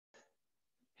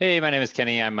Hey, my name is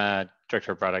Kenny. I'm a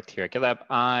director of product here at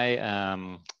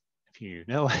GitLab. If you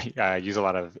know, I use a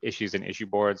lot of issues and issue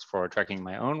boards for tracking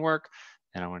my own work.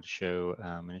 And I want to show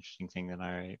an interesting thing that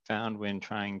I found when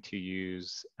trying to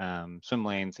use swim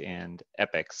lanes and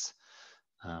epics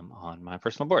on my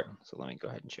personal board. So let me go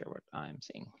ahead and share what I'm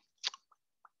seeing.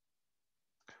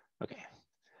 Okay,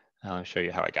 I'll show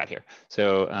you how I got here.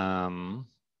 So,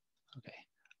 okay.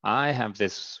 I have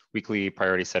this weekly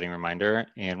priority setting reminder.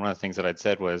 And one of the things that I'd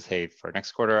said was, hey, for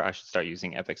next quarter, I should start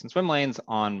using epics and swim lanes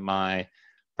on my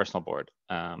personal board.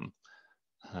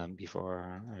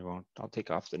 Before I'll take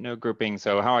off the node grouping.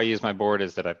 So how I use my board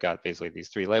is that I've got basically these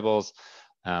three labels.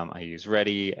 I use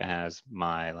ready as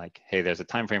my hey, there's a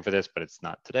time frame for this, but it's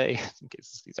not today, in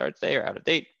case these are today or out of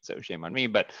date. So shame on me,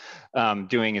 but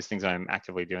doing is things that I'm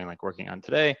actively doing, like working on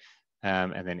today.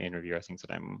 And then in review are things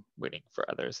that I'm waiting for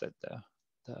others that the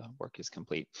work is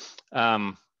complete.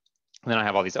 Then I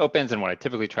have all these opens, and what I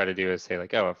typically try to do is say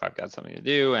oh, if I've got something to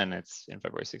do and it's in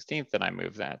February 16th, then I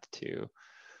move that to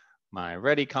my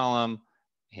ready column,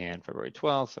 and February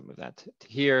 12th, I move that to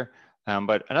here.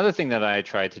 But another thing that I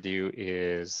try to do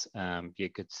is be a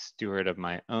good steward of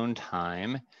my own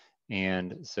time.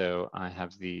 And so I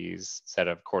have these set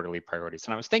of quarterly priorities.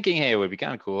 And I was thinking, hey, it would be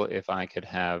kind of cool if I could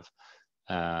have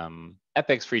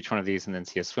epics for each one of these and then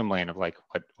see a swim lane of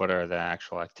what are the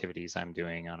actual activities I'm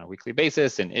doing on a weekly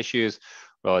basis and issues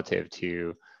relative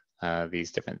to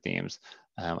these different themes.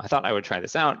 I thought I would try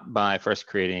this out by first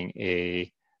creating a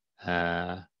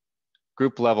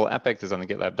group level epic. This is on the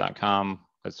gitlab.com.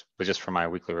 This was just for my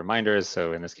weekly reminders.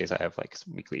 So in this case, I have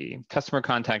some weekly customer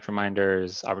contact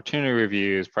reminders, opportunity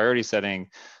reviews, priority setting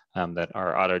that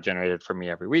are auto-generated for me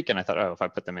every week. And I thought, oh, if I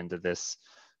put them into this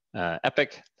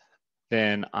epic,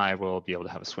 then I will be able to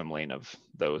have a swim lane of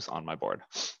those on my board.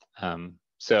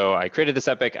 So I created this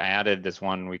epic. I added this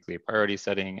one weekly priority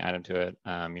setting, added to it.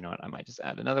 You know what, I might just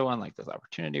add another one like this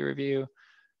opportunity review.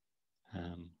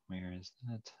 Where is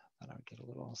that? I thought I would get a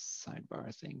little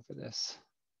sidebar thing for this.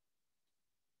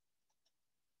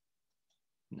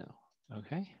 No,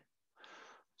 okay.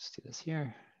 Let's do this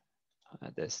here. I'll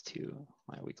add this to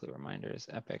my weekly reminders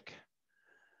epic.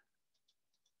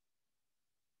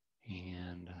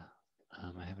 And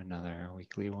I have another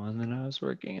weekly one that I was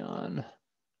working on.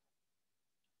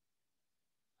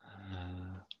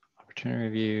 Opportunity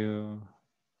review.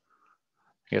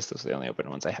 I guess those are the only open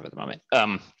ones I have at the moment.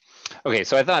 Okay,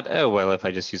 so I thought, oh, well, if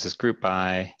I just use this group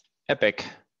by epic,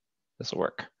 this will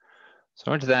work. So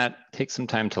I went to that, takes some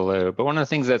time to load. But one of the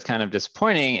things that's kind of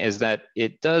disappointing is that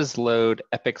it does load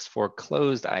epics for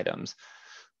closed items,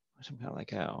 which I'm kind of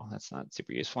like, oh, that's not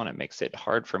super useful. And it makes it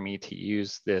hard for me to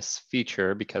use this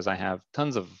feature because I have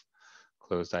tons of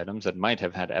closed items that might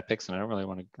have had epics, and I don't really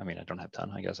want to, I mean, I don't have a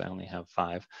ton, I guess I only have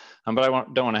 5. But I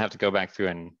don't want to have to go back through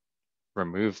and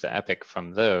remove the epic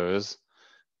from those.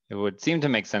 It would seem to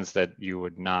make sense that you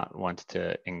would not want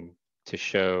to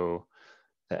show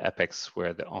the epics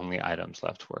where the only items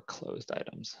left were closed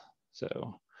items.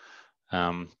 So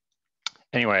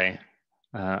anyway,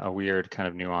 a weird kind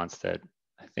of nuance that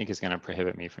I think is going to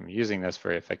prohibit me from using this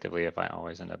very effectively if I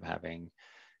always end up having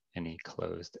any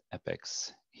closed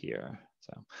epics here.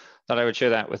 So thought I would share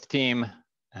that with the team,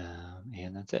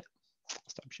 and that's it.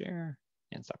 Stop share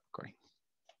and stop recording.